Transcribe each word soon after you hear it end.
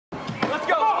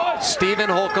Stephen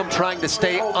Holcomb trying to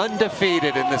stay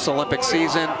undefeated in this Olympic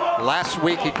season. Last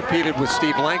week he competed with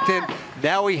Steve Langton.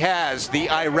 Now he has the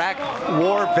Iraq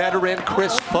War veteran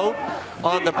Chris Fote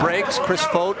on the brakes. Chris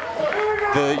Fote,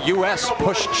 the U.S.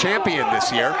 push champion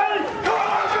this year.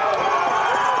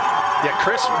 Yeah,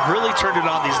 Chris really turned it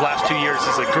on these last 2 years.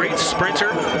 He's a great sprinter,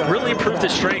 really improved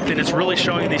his strength, and it's really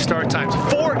showing in these start times.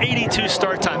 4:82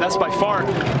 start time. That's by far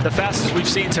the fastest we've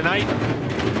seen tonight.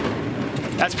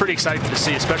 That's pretty exciting to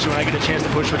see, especially when I get a chance to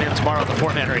push with him tomorrow in the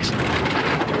 4-man race.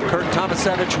 Kurt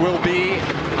Tomasevich will be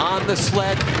on the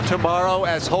sled tomorrow,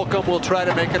 as Holcomb will try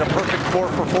to make it a perfect 4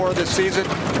 for 4 this season,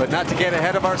 but not to get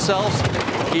ahead of ourselves.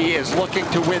 He is looking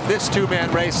to win this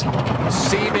 2-man race,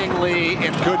 seemingly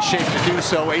in good shape to do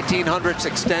so. 1800s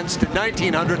extends to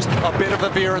 1900s, a bit of a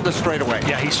veer in the straightaway.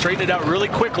 Yeah, he straightened it out really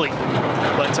quickly,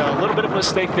 but a little bit of a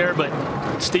mistake there, but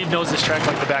Steve knows this track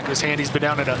like the back of his hand. He's been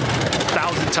down it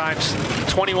 1,000 times,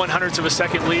 2100ths of a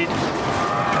second lead.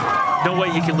 No way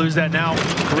he can lose that now.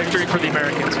 Victory for the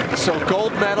Americans. So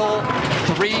gold medal,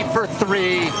 3 for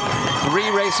 3. 3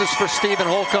 races for Stephen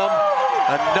Holcomb.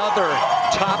 Another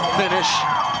top finish.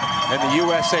 And the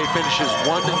USA finishes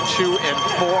 1, 2, and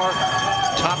 4.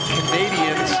 Top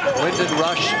Canadians, Lyndon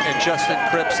Rush and Justin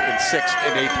Cripps in 6th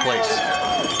and 8th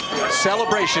place.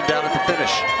 Celebration down at the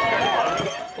finish.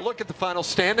 A look at the final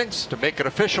standings to make it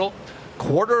official.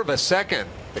 1/4 of a second.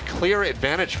 The clear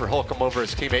advantage for Holcomb over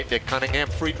his teammate Nick Cunningham.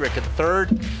 Friedrich in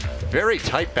 3rd. Very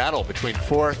tight battle between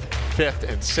 4th, 5th,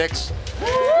 and 6th.